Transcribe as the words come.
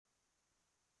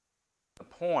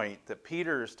point that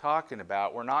Peter is talking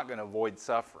about, we're not going to avoid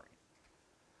suffering.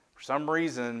 For some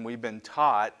reason, we've been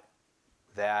taught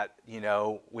that,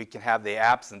 we can have the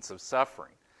absence of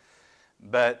suffering.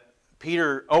 But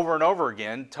Peter, over and over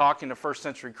again, talking to first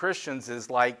century Christians, is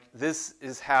like, this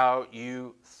is how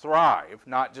you thrive,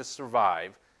 not just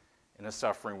survive in a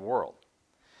suffering world.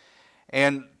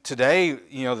 And today,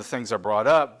 the things I brought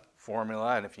up,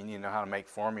 formula, and if you need to know how to make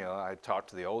formula, I talked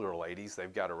to the older ladies.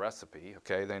 They've got a recipe,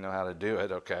 okay? They know how to do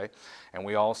it, okay? And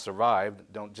we all survived.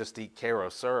 Don't just eat Karo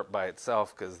syrup by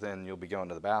itself, because then you'll be going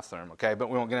to the bathroom, okay? But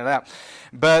we won't get into that.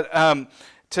 But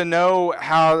to know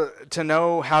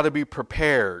how to be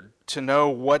prepared, to know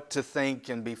what to think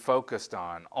and be focused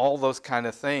on, all those kind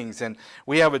of things. And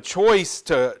we have a choice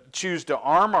to choose to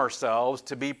arm ourselves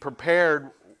to be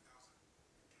prepared.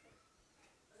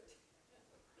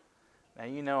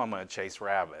 Now, I'm going to chase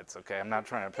rabbits, okay? I'm not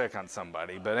trying to pick on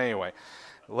somebody, but anyway,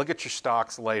 look at your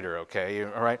stocks later, okay?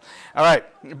 All right? All right,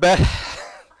 but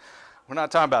we're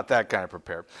not talking about that kind of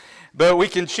prepared. But we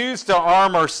can choose to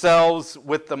arm ourselves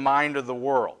with the mind of the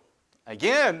world.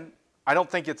 Again, I don't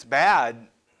think it's bad.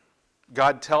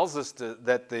 God tells us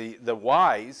that the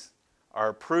wise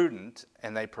are prudent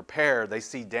and they prepare, they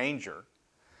see danger,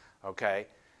 okay?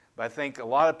 But I think a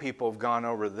lot of people have gone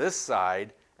over this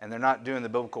side and they're not doing the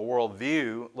biblical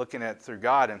worldview, looking at it through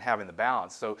God and having the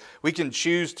balance. So we can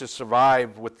choose to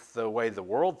survive with the way the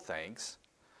world thinks,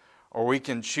 or we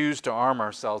can choose to arm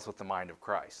ourselves with the mind of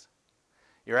Christ.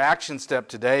 Your action step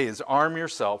today is arm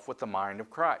yourself with the mind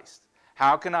of Christ.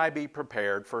 How can I be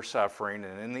prepared for suffering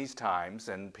and in these times?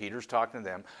 And Peter's talking to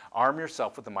them, arm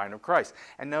yourself with the mind of Christ.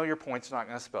 And no, your point's not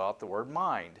going to spell out the word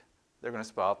mind. They're going to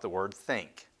spell out the word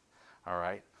think. All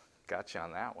right? Got you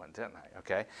on that one, didn't I?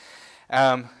 Okay.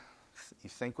 You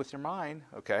think with your mind,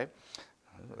 okay?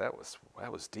 That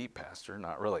was deep, Pastor.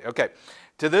 Not really. Okay.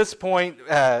 To this point,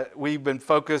 we've been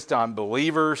focused on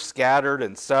believers scattered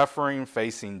and suffering,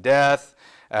 facing death,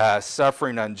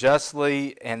 suffering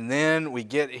unjustly, and then we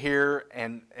get here,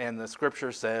 and the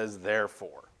Scripture says,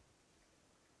 therefore.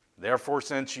 Therefore,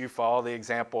 since you follow the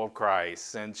example of Christ,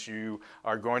 since you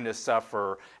are going to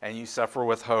suffer, and you suffer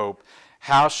with hope,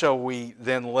 how shall we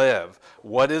then live?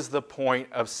 What is the point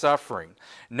of suffering?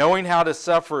 Knowing how to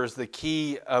suffer is the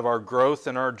key of our growth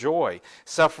and our joy.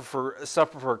 Suffer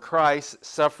for Christ,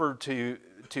 suffer to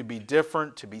be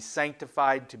different, to be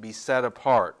sanctified, to be set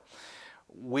apart.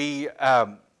 We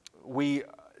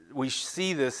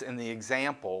see this in the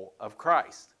example of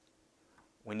Christ.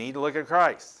 We need to look at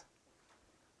Christ.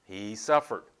 He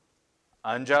suffered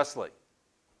unjustly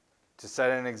to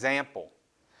set an example.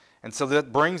 And so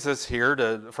that brings us here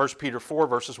to 1 Peter 4,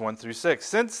 verses 1 through 6.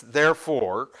 Since,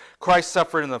 therefore, Christ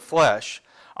suffered in the flesh,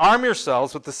 arm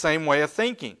yourselves with the same way of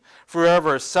thinking. For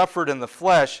whoever has suffered in the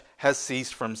flesh has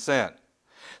ceased from sin,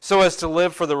 so as to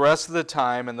live for the rest of the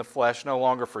time in the flesh, no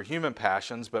longer for human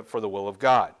passions, but for the will of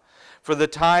God. For the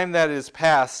time that is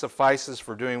past suffices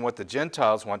for doing what the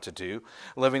Gentiles want to do,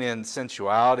 living in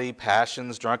sensuality,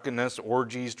 passions, drunkenness,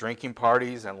 orgies, drinking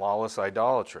parties, and lawless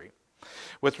idolatry.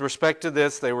 With respect to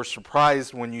this, they were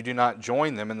surprised when you do not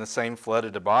join them in the same flood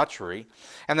of debauchery,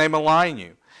 and they malign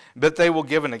you. But they will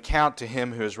give an account to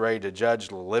him who is ready to judge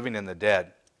the living and the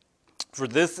dead. For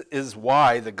this is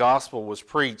why the gospel was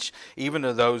preached even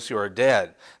to those who are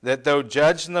dead, that though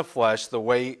judged in the flesh the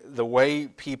way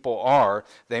people are,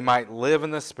 they might live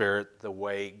in the spirit the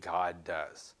way God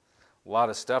does. A lot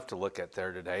of stuff to look at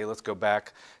there today. Let's go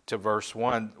back to verse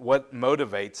 1. What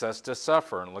motivates us to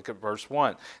suffer? And look at verse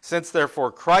 1. Since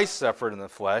therefore Christ suffered in the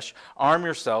flesh, arm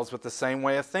yourselves with the same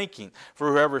way of thinking.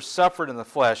 For whoever suffered in the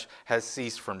flesh has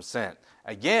ceased from sin.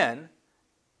 Again,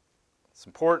 it's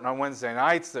important on Wednesday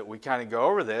nights that we kind of go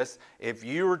over this. If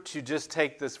you were to just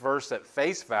take this verse at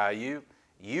face value,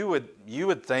 you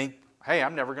would think, hey,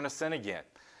 I'm never going to sin again.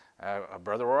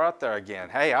 Brother, we're out there again.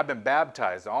 Hey, I've been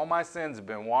baptized. All my sins have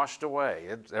been washed away.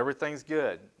 Everything's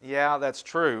good. Yeah, that's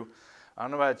true. I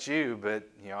don't know about you, but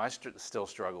I still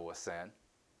struggle with sin.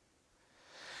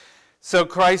 So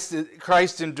Christ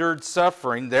endured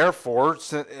suffering. Therefore,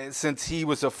 since he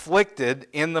was afflicted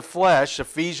in the flesh,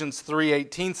 Ephesians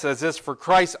 3:18 says this, for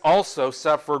Christ also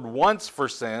suffered once for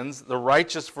sins, the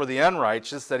righteous for the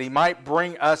unrighteous, that he might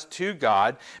bring us to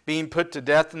God, being put to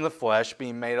death in the flesh,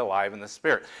 being made alive in the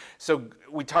spirit. So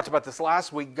we talked about this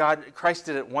last week. Christ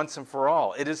did it once and for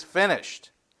all. It is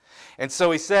finished. And so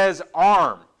he says,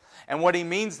 arm. And what he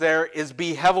means there is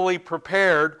be heavily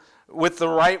prepared with the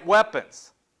right weapons.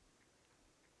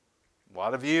 A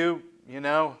lot of you,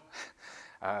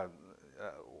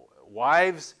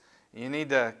 wives, you need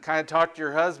to kind of talk to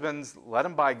your husbands, let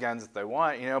them buy guns if they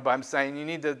want, but I'm saying you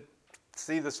need to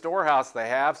see the storehouse they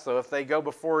have. So if they go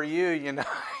before you,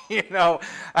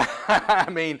 I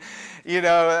mean,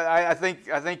 I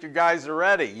think your guys are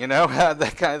ready,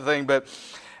 that kind of thing.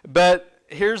 But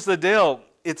here's the deal.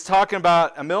 It's talking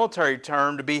about a military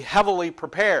term, to be heavily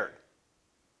prepared.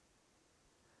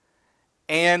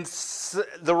 And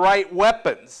the right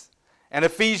weapons. And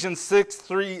Ephesians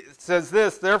 6:3 says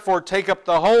this, therefore take up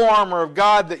the whole armor of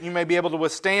God that you may be able to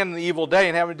withstand the evil day,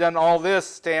 and having done all this,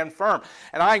 stand firm.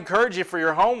 And I encourage you for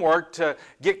your homework to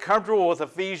get comfortable with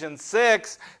Ephesians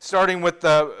 6, starting with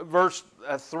verse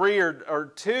 3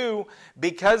 or 2,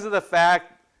 because of the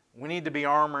fact we need to be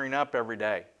armoring up every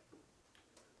day.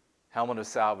 Helmet of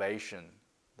salvation,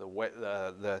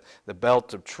 the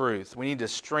belt of truth. We need to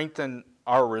strengthen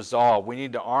our resolve. We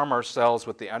need to arm ourselves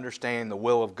with the understanding the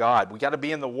will of God. We got to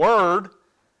be in the Word.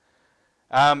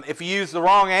 If you use the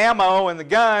wrong ammo in the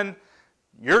gun,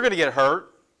 you're going to get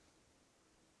hurt.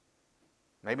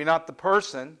 Maybe not the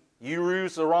person. You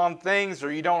use the wrong things,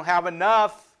 or you don't have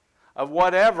enough of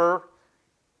whatever.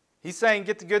 He's saying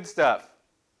get the good stuff.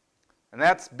 And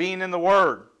that's being in the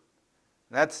Word.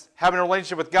 And that's having a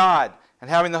relationship with God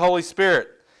and having the Holy Spirit.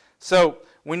 So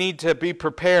we need to be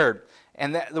prepared.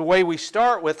 And the way we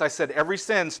start with, I said, every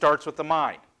sin starts with the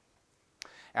mind.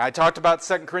 And I talked about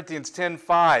 2 Corinthians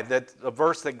 10:5, that's a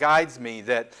verse that guides me,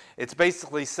 that it's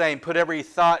basically saying, put every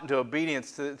thought into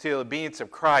obedience to the obedience of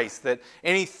Christ, that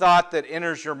any thought that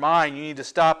enters your mind, you need to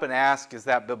stop and ask, is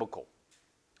that biblical?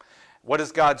 What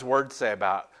does God's Word say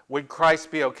about it? Would Christ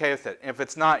be okay with it? And if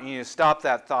it's not, you need to stop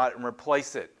that thought and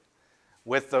replace it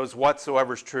with those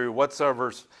whatsoever's true,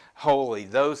 whatsoever's holy,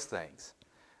 those things.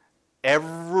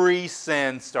 Every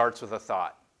sin starts with a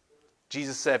thought.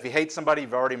 Jesus said, if you hate somebody,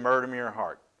 you've already murdered them in your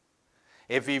heart.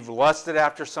 If you've lusted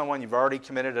after someone, you've already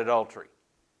committed adultery.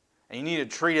 And you need to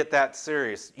treat it that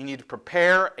serious. You need to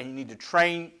prepare and you need to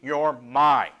train your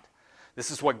mind. This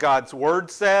is what God's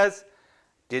Word says.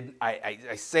 I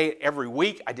say it every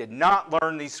week. I did not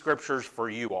learn these scriptures for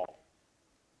you all.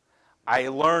 I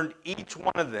learned each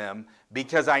one of them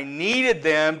because I needed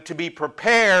them to be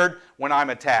prepared when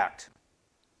I'm attacked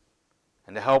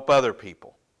and to help other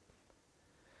people.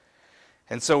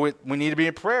 And so we need to be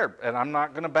prepared, and I'm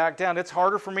not going to back down. It's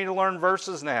harder for me to learn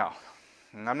verses now,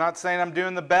 and I'm not saying I'm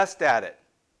doing the best at it.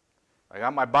 I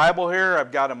got my Bible here.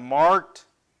 I've got them marked.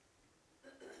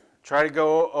 Try to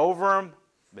go over them,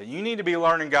 but you need to be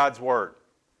learning God's Word,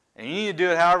 and you need to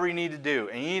do it however you need to do,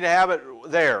 and you need to have it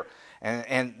there.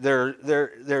 And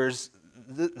there's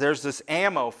this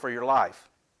ammo for your life.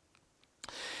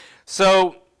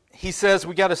 So he says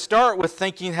we got to start with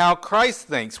thinking how Christ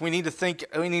thinks. We need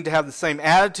to have the same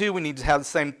attitude, we need to have the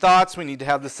same thoughts, we need to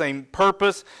have the same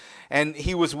purpose. And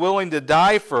he was willing to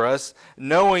die for us,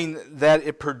 knowing that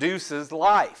it produces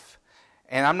life.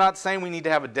 And I'm not saying we need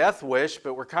to have a death wish,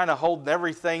 but we're kind of holding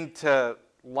everything to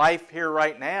life here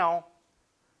right now.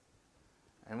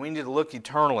 And we need to look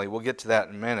eternally. We'll get to that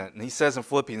in a minute. And he says in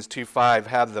Philippians 2:5,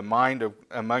 have the mind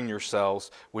among yourselves,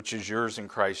 which is yours in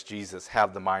Christ Jesus.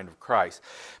 Have the mind of Christ.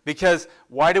 Because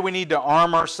why do we need to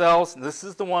arm ourselves? This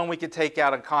is the one we could take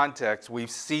out of context. We've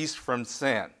ceased from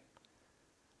sin.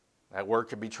 That word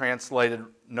could be translated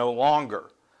no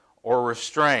longer or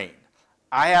restrained.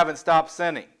 I haven't stopped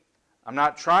sinning. I'm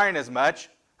not trying as much,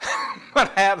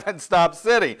 but I haven't stopped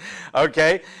sinning.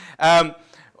 Okay?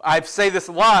 I say this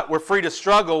a lot, we're free to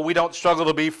struggle, we don't struggle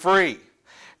to be free.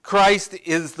 Christ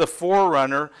is the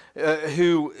forerunner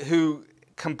who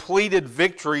completed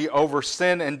victory over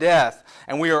sin and death,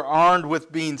 and we are armed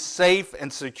with being safe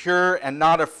and secure and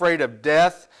not afraid of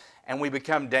death, and we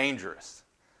become dangerous.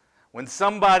 When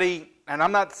somebody, and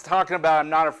I'm not talking about I'm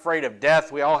not afraid of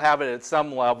death, we all have it at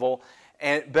some level,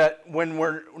 but when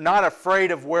we're not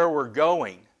afraid of where we're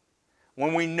going,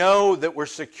 when we know that we're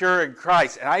secure in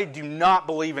Christ, and I do not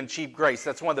believe in cheap grace.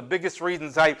 That's one of the biggest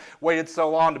reasons I waited so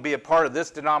long to be a part of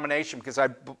this denomination, because I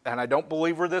don't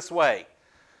believe we're this way.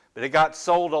 But it got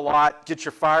sold a lot. Get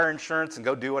your fire insurance and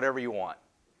go do whatever you want.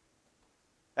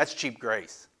 That's cheap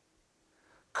grace.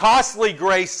 Costly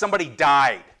grace, somebody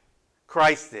died.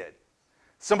 Christ did.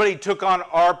 Somebody took on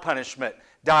our punishment,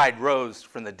 died, rose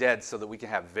from the dead so that we can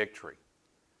have victory.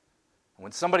 And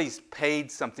when somebody's paid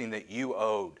something that you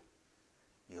owed,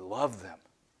 you love them,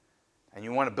 and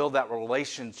you want to build that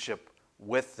relationship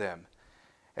with them.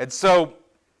 And so,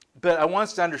 but I want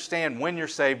us to understand when you're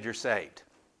saved, you're saved.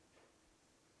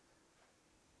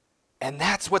 And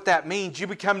that's what that means. You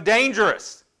become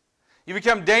dangerous. You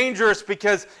become dangerous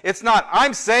because it's not,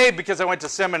 I'm saved because I went to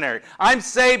seminary. I'm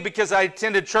saved because I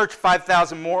attended church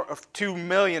 2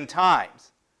 million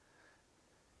times.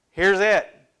 Here's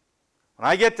it. When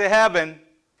I get to heaven,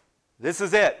 this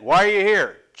is it. Why are you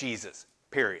here? Jesus.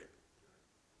 Period.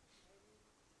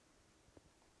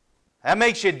 That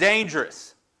makes you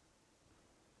dangerous.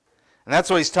 And that's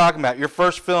what he's talking about. Your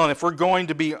first filling, if we're going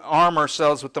to arm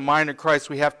ourselves with the mind of Christ,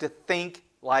 we have to think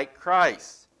like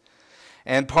Christ.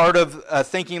 And part of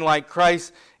thinking like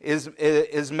Christ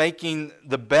is making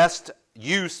the best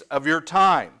use of your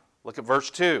time. Look at verse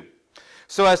 2.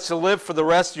 So as to live for the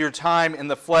rest of your time in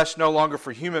the flesh, no longer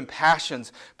for human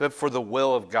passions, but for the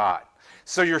will of God.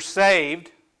 So you're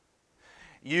saved.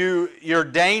 You're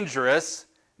dangerous.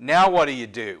 Now what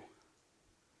do?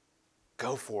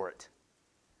 Go for it.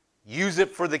 Use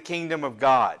it for the kingdom of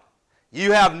God.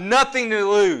 You have nothing to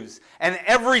lose and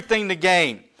everything to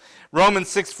gain. Romans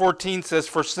 6:14 says,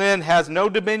 for sin has no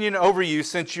dominion over you,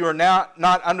 since you are now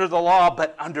not under the law,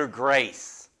 but under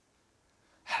grace.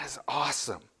 That is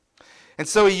awesome. And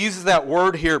so he uses that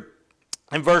word here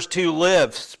in verse 2,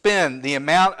 live, spend the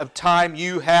amount of time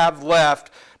you have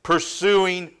left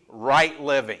pursuing right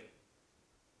living.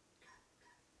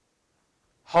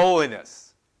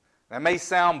 Holiness. That may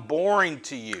sound boring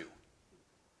to you.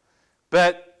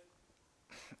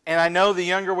 And I know the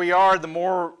younger we are, the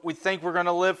more we think we're going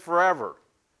to live forever.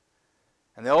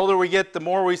 And the older we get, the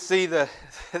more we see the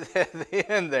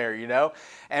end there, you know.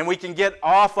 And we can get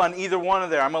off on either one of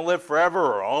there. I'm going to live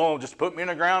forever, or, just put me in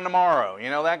the ground tomorrow. You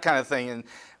know, that kind of thing. And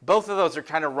both of those are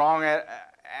kind of wrong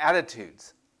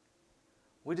attitudes.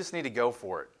 We just need to go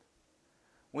for it.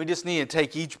 We just need to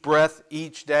take each breath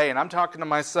each day. And I'm talking to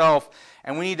myself,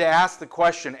 and we need to ask the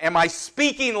question, am I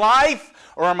speaking life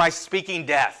or am I speaking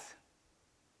death?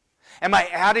 Am I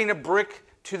adding a brick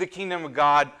to the kingdom of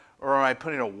God, or am I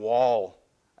putting a wall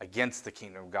against the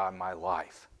kingdom of God in my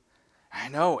life? I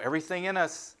know everything in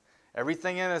us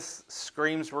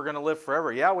screams we're going to live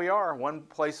forever. Yeah, we are, one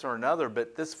place or another,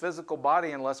 but this physical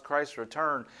body, unless Christ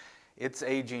returns, it's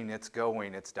aging, it's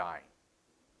going, it's dying.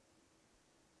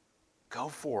 Go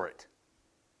for it.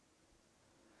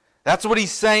 That's what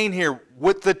he's saying here.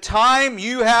 With the time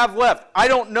you have left, I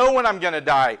don't know when I'm going to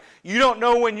die. You don't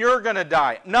know when you're going to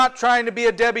die. I'm not trying to be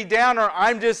a Debbie Downer.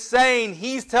 I'm just saying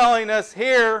he's telling us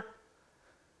here,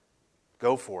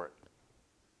 go for it.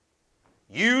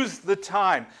 Use the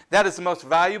time. That is the most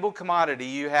valuable commodity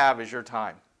you have, is your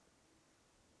time.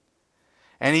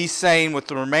 And he's saying with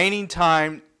the remaining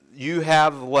time you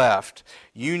have left,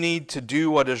 you need to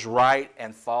do what is right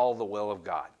and follow the will of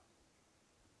God.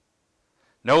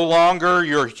 No longer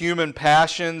your human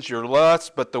passions, your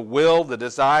lusts, but the will, the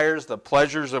desires, the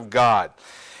pleasures of God.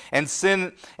 And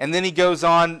sin, and then he goes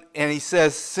on and he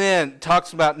says sin,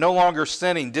 talks about no longer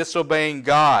sinning, disobeying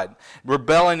God,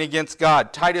 rebelling against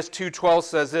God. Titus 2:12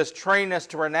 says this, train us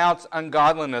to renounce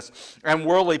ungodliness and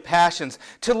worldly passions,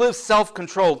 to live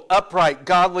self-controlled, upright,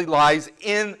 godly lives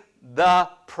in the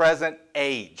present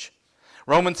age.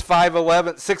 Romans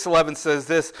 6:11 says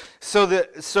this,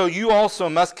 so you also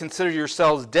must consider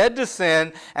yourselves dead to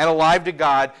sin and alive to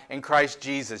God in Christ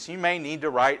Jesus. You may need to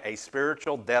write a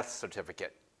spiritual death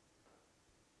certificate.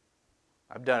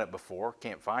 I've done it before,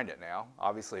 can't find it now.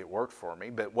 Obviously it worked for me,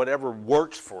 but whatever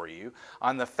works for you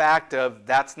on the fact of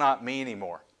that's not me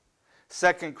anymore.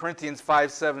 2 Corinthians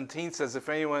 5:17 says, if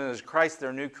anyone is Christ, they're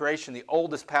a new creation. The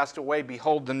old has passed away,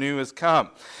 behold, the new has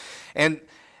come. And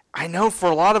I know for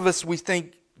a lot of us, we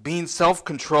think being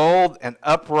self-controlled and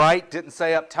upright, didn't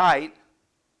say uptight,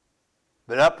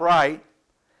 but upright,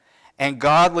 and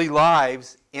godly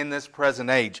lives in this present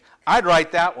age. I'd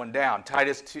write that one down,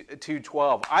 Titus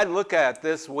 2:12. I'd look at it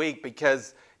this week,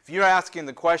 because if you're asking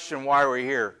the question, why are we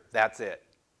here? That's it.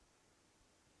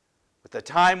 With the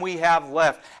time we have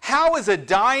left, how is a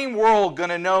dying world going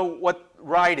to know what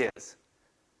right is?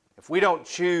 If we don't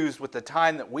choose with the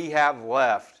time that we have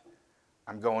left,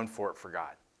 I'm going for it for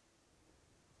God.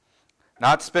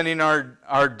 Not spending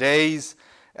our days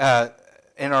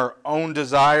in our own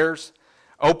desires,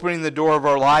 opening the door of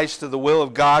our lives to the will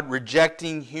of God,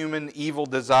 rejecting human evil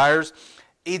desires.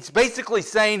 It's basically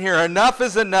saying here, enough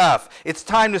is enough. It's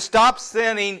time to stop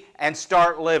sinning and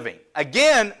start living.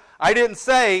 Again, I didn't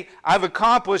say I've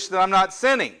accomplished that I'm not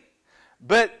sinning.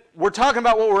 But we're talking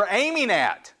about what we're aiming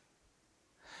at.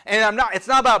 And it's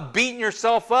not about beating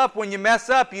yourself up when you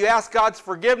mess up. You ask God's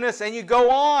forgiveness and you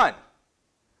go on.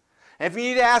 And if you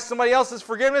need to ask somebody else's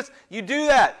forgiveness, you do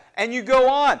that and you go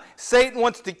on. Satan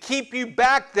wants to keep you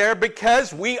back there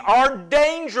because we are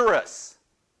dangerous.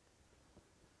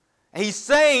 And he's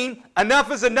saying,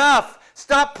 enough is enough.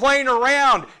 Stop playing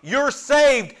around. You're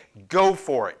saved. Go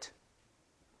for it.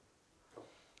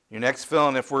 Your next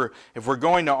filling, if we're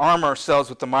going to arm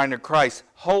ourselves with the mind of Christ,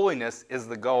 holiness is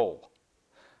the goal.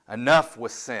 Enough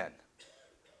with sin.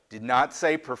 Did not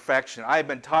say perfection. I have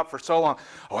been taught for so long,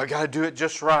 oh, I got to do it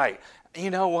just right. You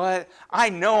know what? I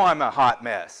know I'm a hot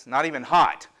mess. Not even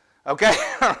hot. Okay,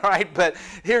 all right, but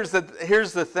here's the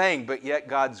thing, but yet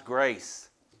God's grace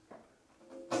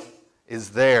is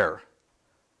there.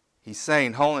 He's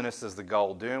saying holiness is the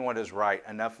goal, doing what is right,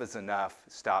 enough is enough,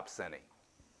 stop sinning.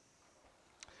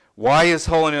 Why is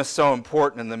holiness so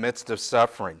important in the midst of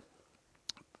suffering?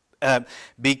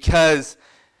 Because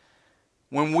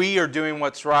when we are doing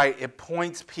what's right, it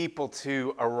points people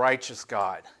to a righteous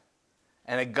God.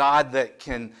 And a God that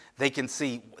they can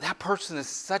see, that person is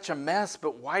such a mess,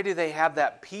 but why do they have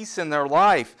that peace in their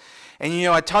life? And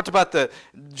I talked about the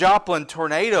Joplin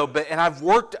tornado, and I've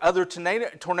worked other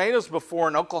tornadoes before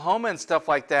in Oklahoma and stuff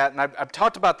like that, and I've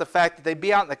talked about the fact that they'd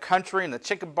be out in the country and the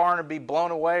chicken barn would be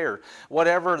blown away or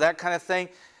whatever, that kind of thing.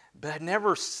 But I've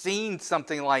never seen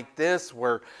something like this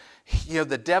where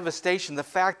the devastation, the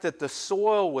fact that the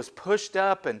soil was pushed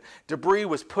up and debris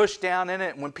was pushed down in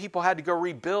it. And when people had to go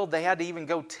rebuild, they had to even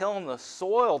go tilling the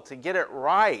soil to get it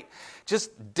right.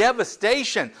 Just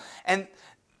devastation. And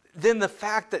then the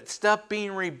fact that stuff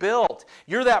being rebuilt,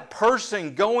 you're that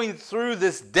person going through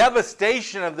this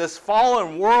devastation of this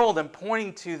fallen world and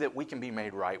pointing to that we can be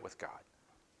made right with God.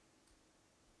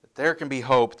 That there can be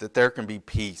hope, that there can be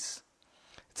peace.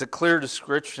 It's a clear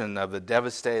description of the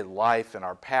devastated life in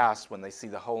our past when they see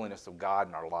the holiness of God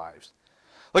in our lives.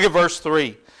 Look at verse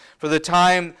 3. For the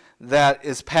time that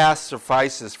is past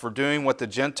suffices for doing what the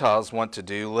Gentiles want to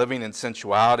do, living in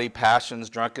sensuality, passions,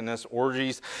 drunkenness,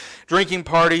 orgies, drinking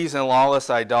parties, and lawless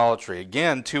idolatry.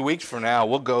 Again, 2 weeks from now,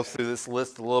 we'll go through this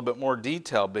list a little bit more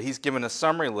detailed, but he's given a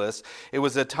summary list. It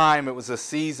was a time, it was a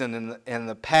season in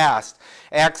the past.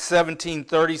 Acts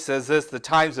 17:30 says this, the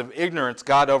times of ignorance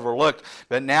God overlooked,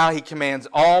 but now he commands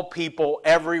all people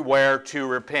everywhere to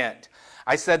repent.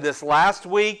 I said this last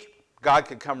week. God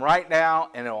could come right now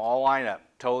and it'll all line up.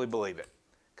 Totally believe it.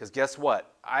 Because guess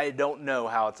what? I don't know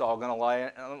how it's all going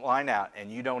to line out,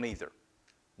 and you don't either.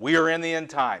 We are in the end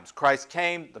times. Christ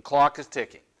came, the clock is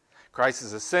ticking. Christ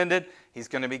has ascended, he's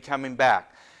going to be coming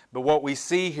back. But what we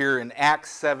see here in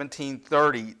Acts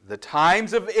 17:30, the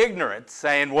times of ignorance,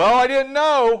 saying, well, I didn't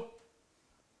know,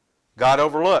 God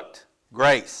overlooked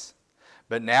grace.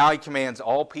 But now he commands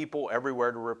all people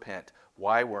everywhere to repent.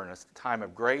 Why? We're in a time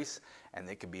of grace, and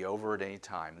they could be over at any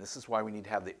time. This is why we need to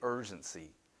have the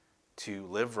urgency to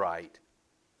live right,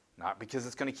 not because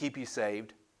it's going to keep you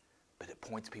saved, but it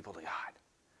points people to God.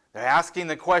 They're asking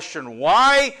the question,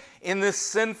 why in this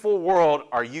sinful world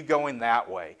are you going that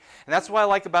way? And that's what I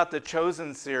like about the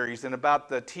Chosen series and about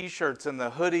the t-shirts and the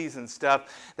hoodies and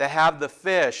stuff that have the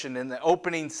fish. And in the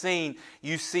opening scene,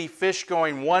 you see fish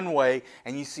going one way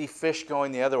and you see fish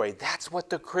going the other way. That's what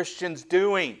the Christian's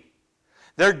doing.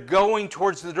 They're going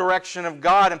towards the direction of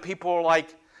God, and people are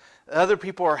like, other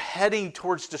people are heading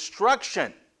towards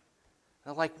destruction.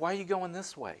 They're like, why are you going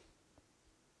this way?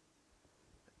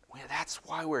 Well, that's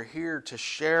why we're here, to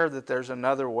share that there's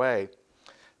another way,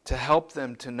 to help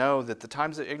them to know that the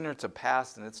times of ignorance have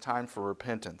passed and it's time for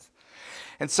repentance.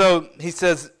 And so he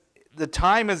says the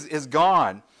time is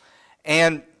gone,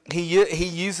 and he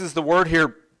uses the word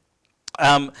here,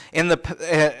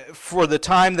 for the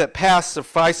time that passed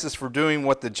suffices for doing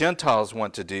what the Gentiles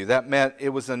want to do. That meant it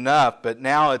was enough, but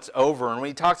now it's over. And when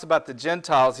he talks about the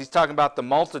Gentiles, he's talking about the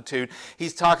multitude.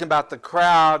 He's talking about the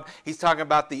crowd. He's talking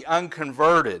about the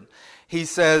unconverted. He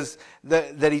says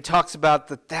that he talks about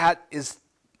that is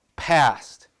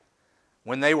past.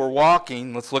 When they were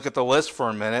walking, let's look at the list for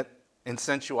a minute, in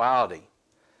sensuality.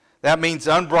 That means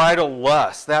unbridled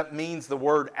lust. That means the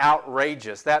word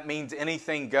outrageous. That means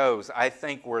anything goes. I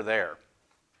think we're there.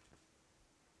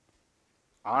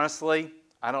 Honestly,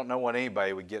 I don't know what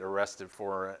anybody would get arrested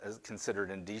for as considered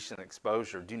indecent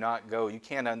exposure. Do not go. You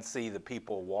can't unsee the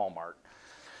people of Walmart.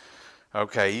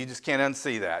 Okay, you just can't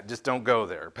unsee that. Just don't go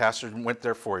there. Pastor went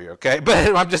there for you, okay?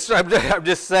 But I'm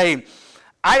just saying,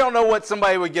 I don't know what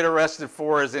somebody would get arrested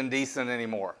for as indecent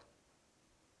anymore.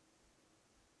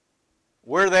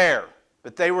 We're there,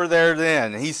 but they were there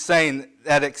then. He's saying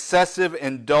that excessive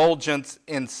indulgence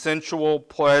in sensual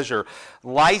pleasure,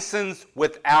 license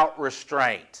without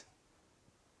restraint.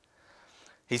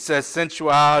 He says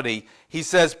sensuality. He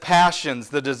says passions,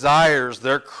 the desires,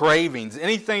 their cravings,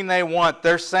 anything they want.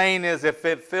 They're saying is if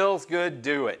it feels good,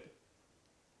 do it.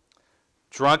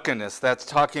 Drunkenness, that's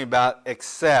talking about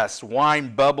excess,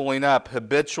 wine bubbling up,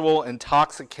 habitual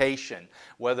intoxication,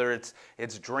 whether it's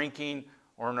drinking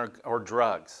or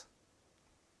drugs.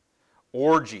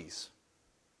 Orgies.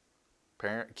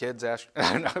 Kids ask,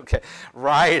 okay.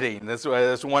 Rioting, that's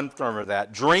one form of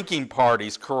that. Drinking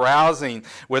parties, carousing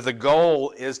with the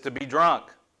goal is to be drunk.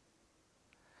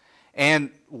 And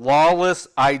lawless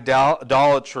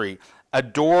idolatry,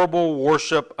 adorable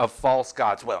worship of false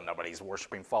gods. Well, nobody's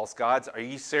worshiping false gods. Are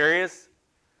you serious?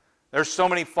 There's so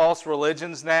many false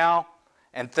religions now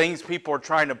and things people are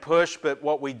trying to push, but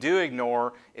what we do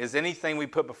ignore is anything we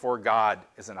put before God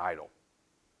is an idol.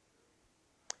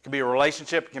 It can be a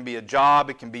relationship, it can be a job,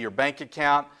 it can be your bank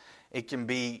account, it can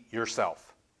be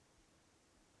yourself.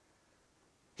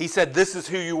 He said, this is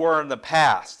who you were in the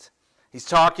past. He's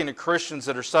talking to Christians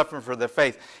that are suffering for their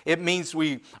faith. It means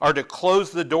we are to close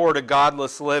the door to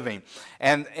godless living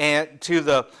and to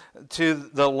the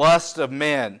lust of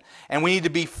men. And we need to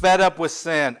be fed up with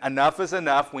sin. Enough is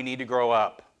enough. We need to grow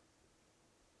up.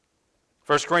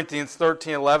 1 Corinthians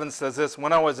 13:11 says this,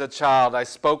 when I was a child, I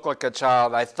spoke like a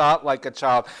child. I thought like a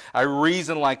child. I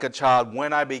reasoned like a child.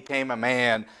 When I became a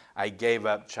man, I gave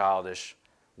up childish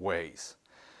ways.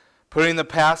 Putting the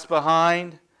past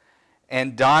behind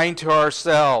and dying to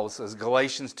ourselves, as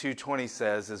Galatians 2:20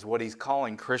 says, is what he's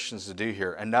calling Christians to do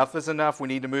here. Enough is enough. We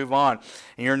need to move on.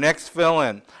 And your next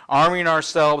fill-in, arming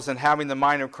ourselves and having the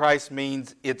mind of Christ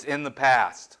means it's in the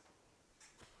past.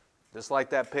 Just like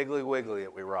that Piggly Wiggly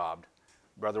that we robbed.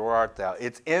 Brother, where art thou?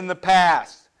 It's in the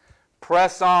past.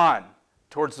 Press on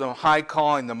towards the high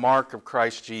calling, the mark of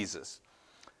Christ Jesus.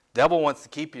 Devil wants to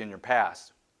keep you in your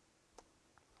past.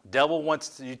 Devil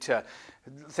wants you to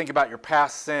think about your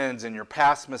past sins and your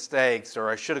past mistakes, or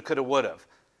I shoulda, coulda, woulda.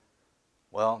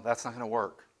 Well, that's not going to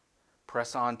work.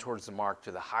 Press on towards the mark,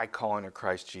 to the high calling of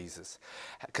Christ Jesus.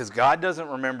 Because God doesn't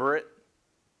remember it.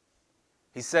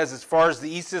 He says, as far as the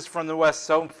east is from the west,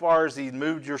 so far as He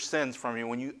moved your sins from you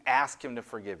when you ask Him to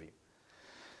forgive you.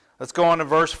 Let's go on to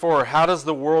verse 4. How does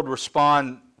the world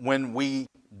respond when we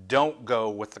don't go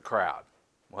with the crowd?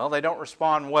 Well, they don't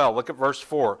respond well. Look at verse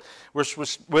 4.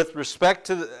 With respect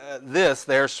to this,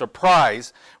 they are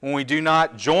surprised when we do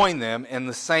not join them in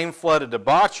the same flood of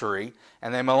debauchery,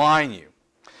 and they malign you.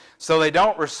 So they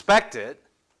don't respect it.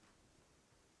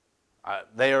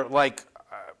 They are like,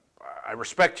 I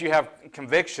respect you have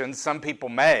convictions. Some people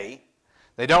may.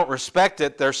 They don't respect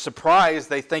it. They're surprised.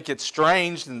 They think it's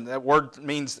strange, and that word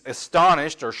means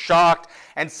astonished or shocked,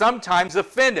 and sometimes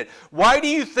offended. Why do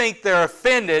you think they're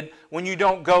offended when you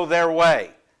don't go their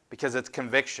way? Because it's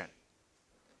conviction.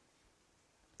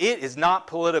 It is not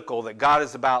political that God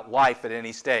is about life at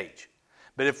any stage.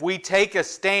 But if we take a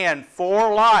stand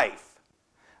for life,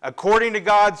 according to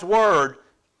God's Word,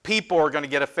 people are going to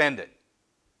get offended.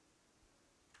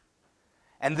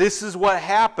 And this is what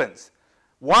happens.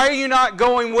 Why are you not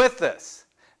going with us?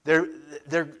 They're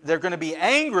going to be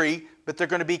angry, but they're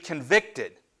going to be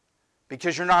convicted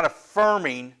because you're not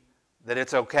affirming that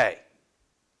it's okay.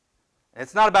 And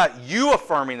it's not about you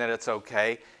affirming that it's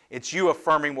okay. It's you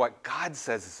affirming what God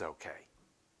says is okay.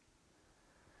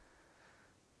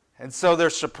 And so they're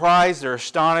surprised, they're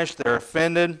astonished, they're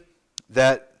offended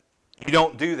that you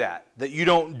don't do that you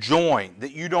don't join,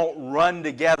 that you don't run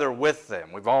together with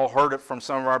them. We've all heard it from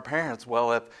some of our parents.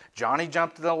 Well, if Johnny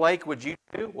jumped in the lake, would you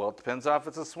do? Well, it depends on if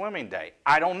it's a swimming day.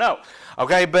 I don't know.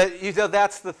 Okay, but you know,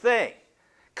 that's the thing.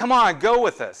 Come on, go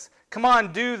with us. Come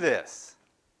on, do this.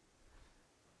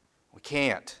 We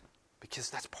can't,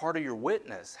 because that's part of your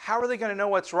witness. How are they going to know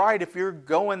what's right if you're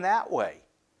going that way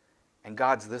and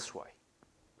God's this way?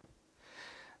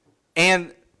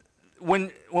 And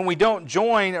when we don't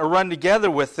join or run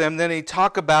together with them, then he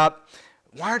talk about,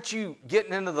 why aren't you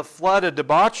getting into the flood of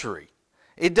debauchery?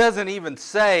 It doesn't even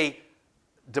say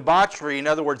debauchery, in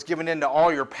other words, giving in to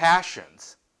all your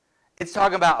passions. It's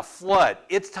talking about a flood.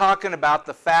 It's talking about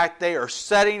the fact they are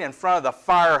sitting in front of the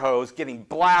fire hose getting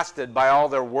blasted by all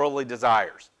their worldly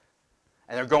desires.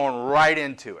 And they're going right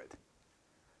into it.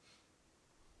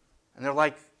 And they're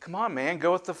like, come on, man,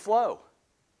 go with the flow.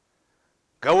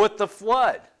 Go with the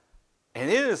flood. And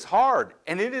it is hard,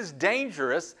 and it is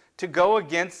dangerous to go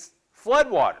against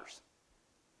floodwaters.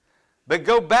 But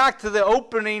go back to the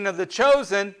opening of the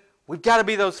chosen. We've got to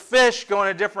be those fish going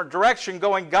a different direction,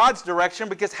 going God's direction,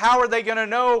 because how are they going to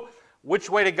know which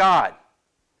way to God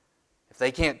if they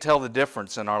can't tell the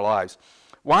difference in our lives?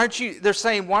 They're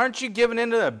saying, why aren't you giving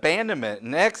in to abandonment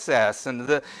and excess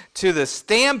and to the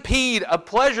stampede of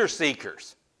pleasure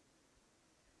seekers?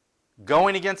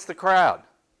 Going against the crowd.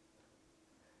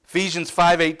 Ephesians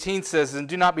 5:18 says, and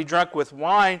do not be drunk with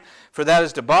wine, for that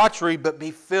is debauchery, but be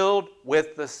filled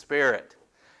with the Spirit.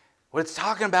 What it's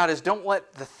talking about is don't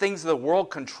let the things of the world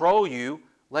control you.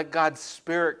 Let God's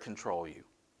Spirit control you.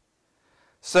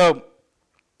 So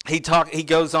he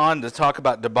goes on to talk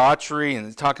about debauchery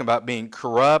and talking about being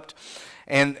corrupt.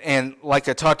 And like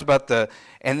I talked about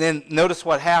and then notice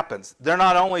what happens. They're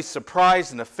not only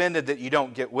surprised and offended that you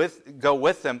don't go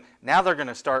with them, now they're going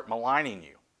to start maligning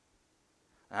you.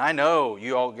 And I know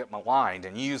you all get maligned,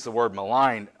 and you use the word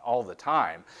malign all the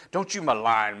time. Don't you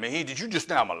malign me? Did you just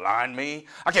now malign me?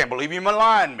 I can't believe you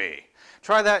maligned me.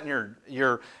 Try that in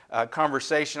your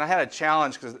conversation. I had a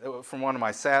challenge from one of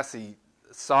my sassy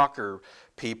soccer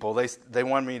people. They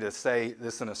wanted me to say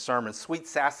this in a sermon, sweet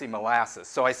sassy molasses.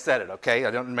 So I said it, okay?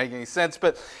 I don't make any sense.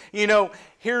 But,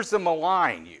 here's the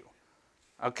malign you,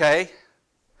 okay?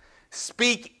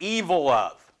 Speak evil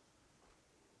of.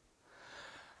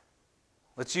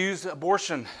 Let's use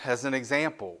abortion as an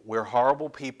example. We're horrible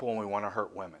people and we want to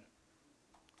hurt women.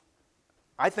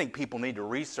 I think people need to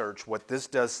research what this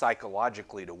does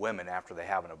psychologically to women after they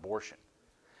have an abortion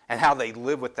and how they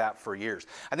live with that for years.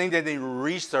 I think they need to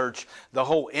research the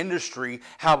whole industry,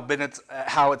 how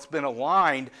it's been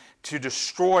aligned to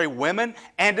destroy women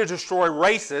and to destroy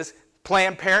races.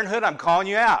 Planned Parenthood, I'm calling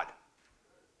you out.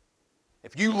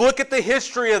 If you look at the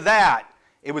history of that,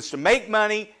 it was to make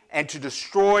money and to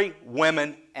destroy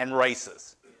women and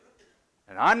races.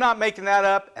 And I'm not making that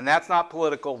up, and that's not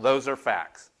political. Those are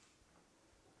facts.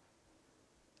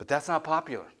 But that's not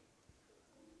popular.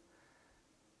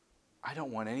 I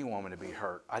don't want any woman to be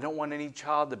hurt. I don't want any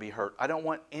child to be hurt. I don't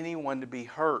want anyone to be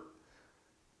hurt.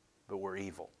 But we're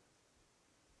evil.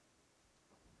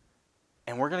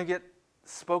 And we're going to get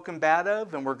spoken bad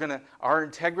of, and our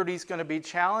integrity is going to be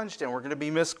challenged, and we're going to be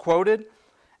misquoted.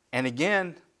 And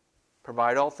again,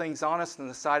 provide all things honest in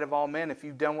the sight of all men. If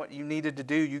you've done what you needed to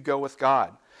do, you go with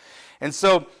God. And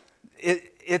so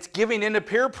it's giving into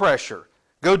peer pressure.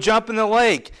 Go jump in the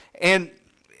lake. And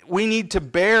we need to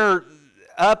bear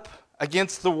up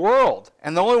against the world.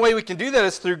 And the only way we can do that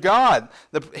is through God.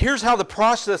 Here's how the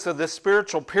process of this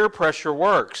spiritual peer pressure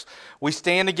works. We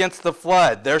stand against the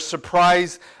flood. They're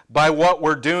surprised by what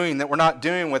we're doing, that we're not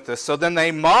doing with this. So then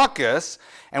they mock us,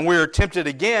 and we're tempted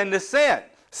again to sin.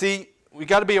 See, we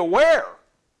got to be aware.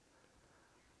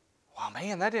 Well,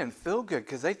 man, that didn't feel good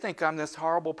because they think I'm this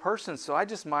horrible person, so I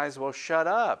just might as well shut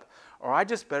up. Or I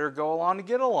just better go along to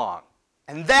get along.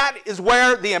 And that is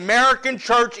where the American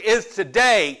church is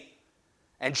today.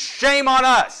 And shame on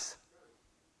us.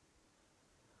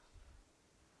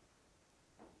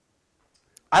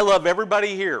 I love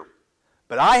everybody here.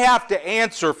 But I have to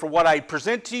answer for what I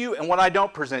present to you and what I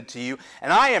don't present to you.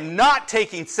 And I am not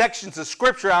taking sections of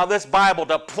Scripture out of this Bible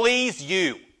to please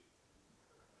you.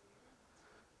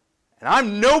 And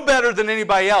I'm no better than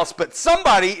anybody else, but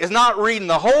somebody is not reading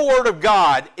the whole Word of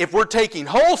God if we're taking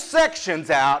whole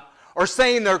sections out or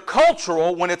saying they're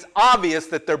cultural when it's obvious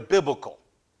that they're biblical.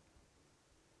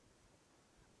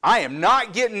 I am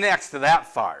not getting next to that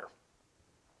fire.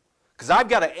 Because I've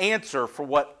got to answer for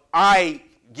what I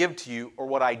give to you or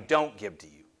what I don't give to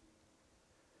you.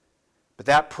 But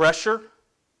that pressure,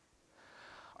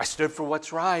 I stood for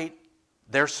what's right.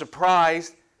 They're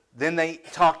surprised. Then they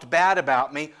talked bad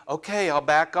about me. Okay, I'll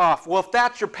back off. Well, if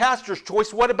that's your pastor's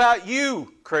choice, what about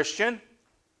you, Christian?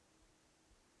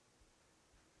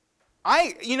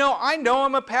 I know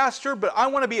I'm a pastor, but I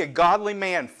want to be a godly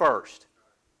man first.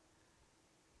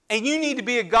 And you need to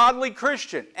be a godly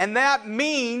Christian. And that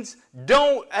means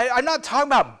I'm not talking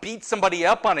about beat somebody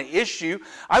up on an issue.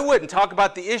 I wouldn't talk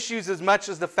about the issues as much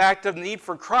as the fact of the need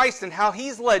for Christ and how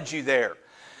He's led you there.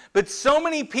 But so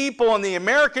many people in the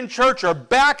American church are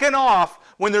backing off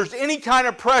when there's any kind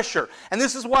of pressure. And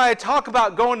this is why I talk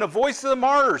about going to Voice of the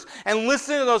Martyrs and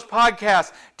listening to those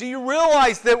podcasts. Do you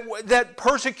realize that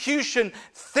persecution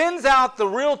thins out the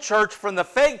real church from the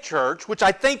fake church, which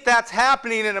I think that's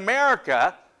happening in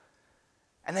America?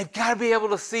 And they've got to be able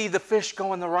to see the fish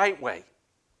going the right way.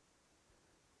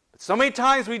 But so many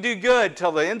times we do good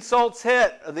till the insults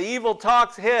hit or the evil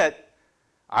talks hit.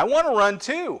 I want to run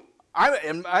too.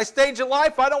 In my stage of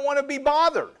life, I don't want to be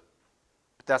bothered.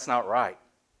 But that's not right.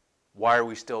 Why are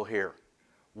we still here?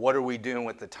 What are we doing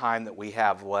with the time that we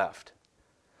have left?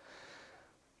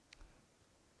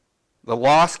 The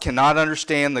lost cannot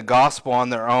understand the gospel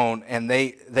on their own, and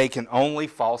they can only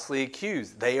falsely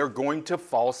accuse. They are going to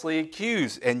falsely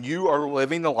accuse, and you are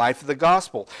living the life of the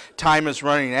gospel. Time is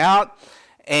running out,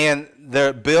 and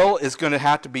the bill is going to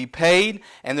have to be paid,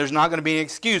 and there's not going to be an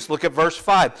excuse. Look at verse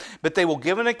 5. But they will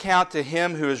give an account to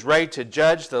Him who is ready to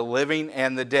judge the living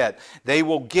and the dead. They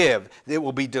will give. It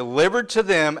will be delivered to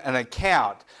them an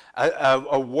account,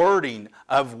 a wording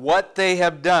of what they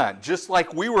have done. Just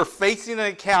like we were facing an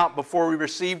account before we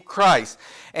received Christ.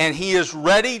 And He is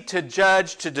ready to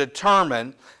judge, to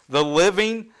determine the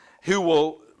living who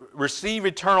will receive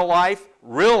eternal life,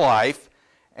 real life,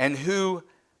 and who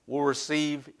will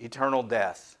receive eternal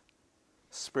death,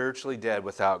 spiritually dead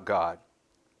without God.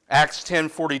 Acts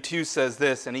 10:42 says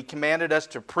this, and He commanded us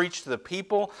to preach to the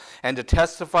people and to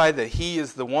testify that He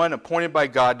is the one appointed by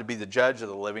God to be the judge of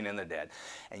the living and the dead.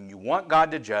 And you want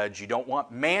God to judge. You don't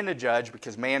want man to judge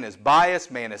because man is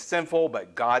biased, man is sinful,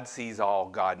 but God sees all,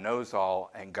 God knows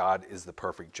all, and God is the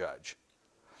perfect judge.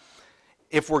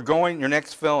 if we're going, your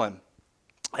next fill-in,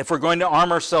 if we're going to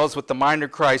arm ourselves with the mind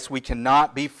of Christ, we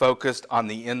cannot be focused on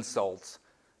the insults,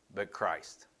 but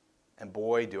Christ. And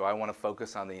boy, do I want to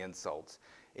focus on the insults.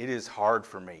 It is hard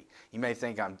for me. You may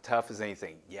think I'm tough as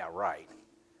anything. Yeah, right.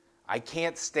 I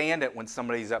can't stand it when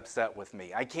somebody's upset with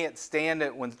me. I can't stand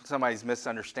it when somebody's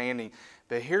misunderstanding.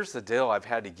 But here's the deal I've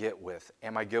had to get with.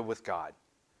 Am I good with God?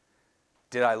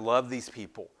 Did I love these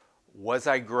people? Was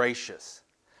I gracious?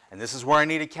 And this is where I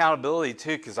need accountability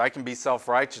too, because I can be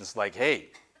self-righteous like, hey,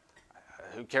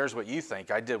 who cares what you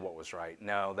think? I did what was right.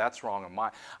 No, that's wrong on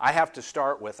mine. I have to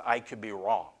start with I could be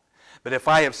wrong. But if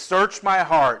I have searched my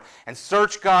heart and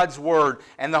searched God's Word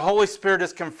and the Holy Spirit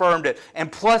has confirmed it, and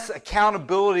plus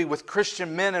accountability with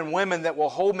Christian men and women that will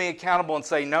hold me accountable and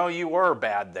say, no, you were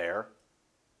bad there,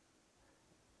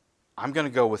 I'm going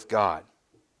to go with God.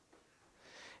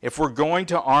 If we're going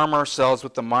to arm ourselves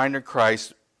with the mind of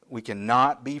Christ, we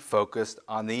cannot be focused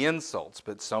on the insults.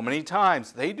 But so many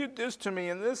times, they did this to me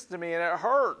and this to me and it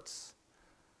hurts.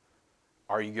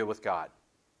 Are you good with God?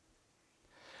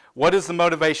 What is the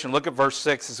motivation? Look at verse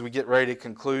 6 as we get ready to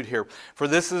conclude here. For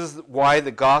this is why the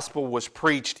gospel was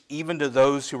preached even to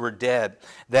those who were dead,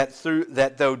 that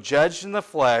though judged in the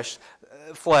flesh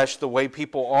the way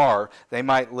people are, they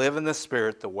might live in the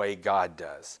spirit the way God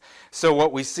does. So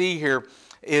what we see here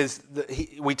is,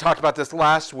 we talked about this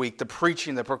last week, the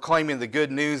preaching, the proclaiming the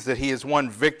good news that he has won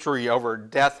victory over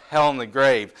death, hell, and the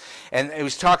grave. And he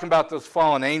was talking about those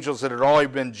fallen angels that had already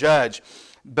been judged.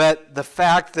 But the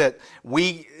fact that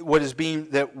we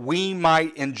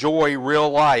might enjoy real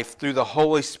life through the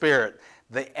Holy Spirit,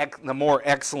 the more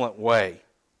excellent way.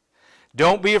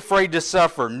 Don't be afraid to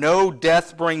suffer. No,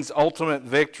 death brings ultimate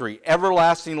victory,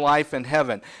 everlasting life in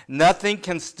heaven. Nothing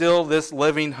can still this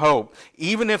living hope,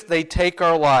 even if they take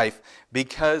our life,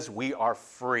 because we are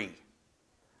free.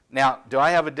 Now, do I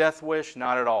have a death wish?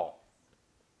 Not at all.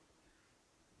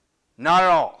 Not at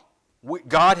all.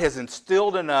 God has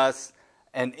instilled in us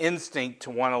an instinct to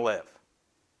want to live.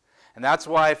 And that's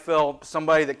why I feel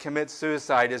somebody that commits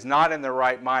suicide is not in their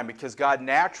right mind, because God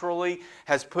naturally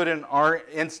has put in our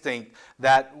instinct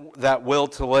that will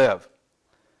to live.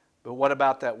 But what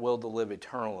about that will to live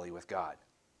eternally with God?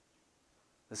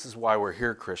 This is why we're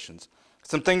here, Christians.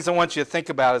 Some things I want you to think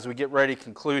about as we get ready to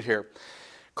conclude here.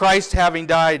 Christians having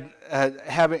died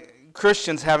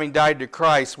to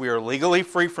Christ, we are legally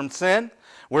free from sin.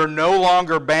 We're no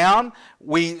longer bound.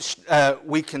 We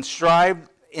can strive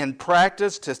in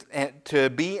practice to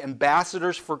be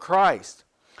ambassadors for Christ.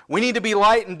 We need to be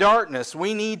light in darkness.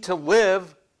 We need to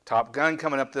live, Top Gun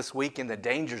coming up this week, in the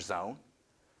danger zone.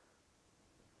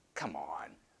 Come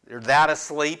on. You're that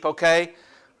asleep, okay?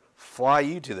 Fly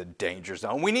you to the danger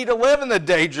zone. We need to live in the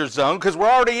danger zone because we're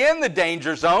already in the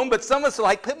danger zone, but some of us are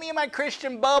like, put me in my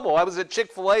Christian bubble. I was at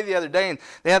Chick-fil-A the other day, and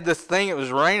they had this thing, it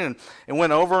was raining, and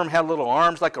went over them, had little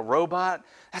arms like a robot.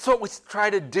 That's what we try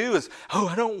to do is,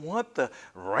 I don't want the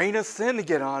rain of sin to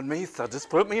get on me, so just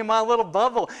put me in my little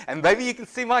bubble, and maybe you can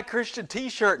see my Christian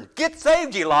t-shirt, and get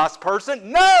saved, you lost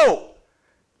person. No!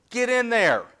 Get in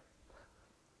there.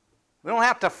 We don't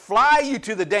have to fly you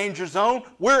to the danger zone.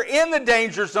 We're in the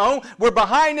danger zone. We're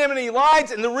behind enemy lines,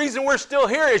 and the reason we're still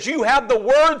here is you have the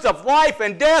words of life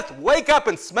and death. Wake up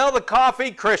and smell the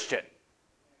coffee, Christian.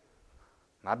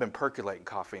 And I've been percolating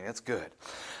coffee, and it's good.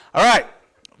 All right,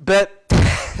 but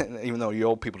even though you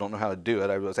old people don't know how to do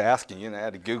it, I was asking you, and I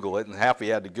had to Google it, and half of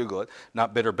you had to Google it.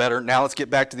 Not bitter, better. Now let's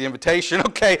get back to the invitation.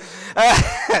 Okay.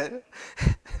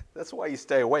 That's why you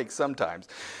stay awake sometimes.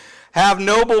 Have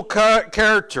noble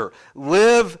character.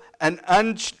 Live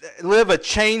a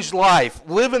changed life.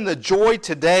 Live in the joy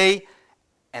today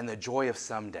and the joy of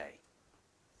someday.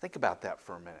 Think about that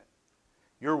for a minute.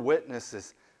 Your witness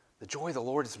is, the joy of the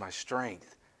Lord is my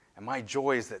strength. And my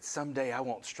joy is that someday I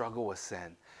won't struggle with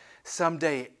sin.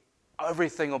 Someday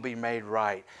everything will be made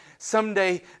right.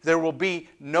 Someday there will be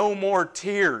no more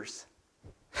tears.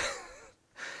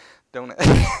 Don't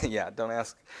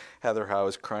ask Heather how I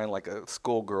was crying like a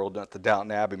schoolgirl at the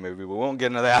Downton Abbey movie. We won't get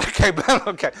into that.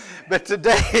 Okay, but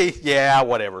today,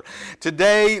 whatever.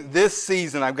 Today, this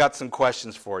season, I've got some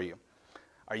questions for you.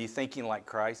 Are you thinking like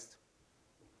Christ?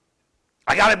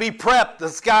 I got to be prepped. The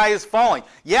sky is falling.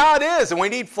 Yeah, it is, and we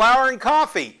need flour and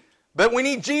coffee, but we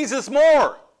need Jesus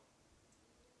more.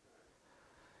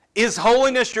 Is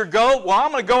holiness your goal? Well,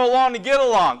 I'm going to go along to get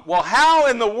along. Well, how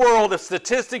in the world if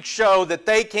statistics show that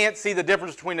they can't see the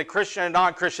difference between a Christian and a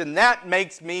non-Christian? That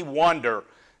makes me wonder,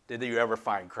 did you ever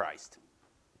find Christ?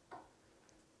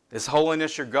 Is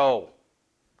holiness your goal?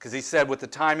 Because he said with the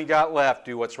time you got left,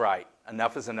 do what's right.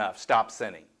 Enough is enough. Stop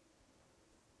sinning.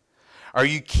 Are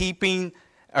you keeping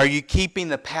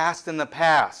the past in the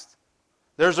past?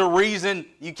 There's a reason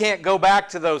you can't go back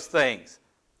to those things.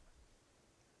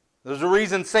 There's a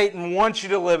reason Satan wants you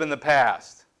to live in the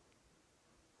past.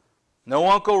 No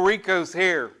Uncle Rico's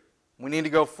here. We need to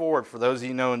go forward for those of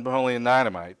you know Napoleon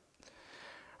Dynamite.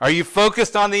 Are you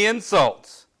focused on the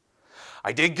insults?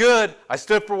 I did good. I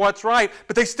stood for what's right,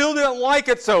 but they still didn't like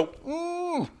it, so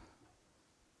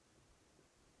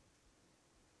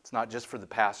It's not just for the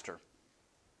pastor.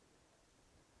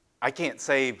 I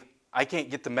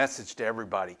can't get the message to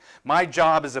everybody. My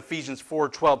job is Ephesians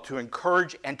 4:12 to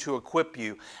encourage and to equip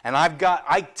you. And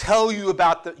I tell you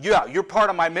about you're part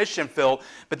of my mission, Phil,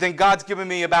 but then God's given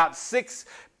me about 6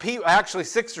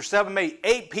 or 7, maybe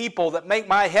 8 people that make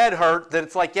my head hurt that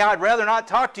it's like, yeah, I'd rather not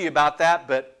talk to you about that,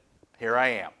 but here I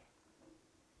am.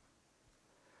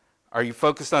 Are you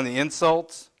focused on the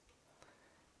insults?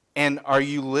 And are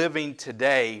you living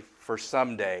today for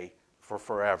someday, for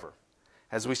forever?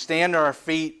 As we stand on our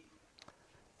feet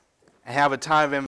and have a time of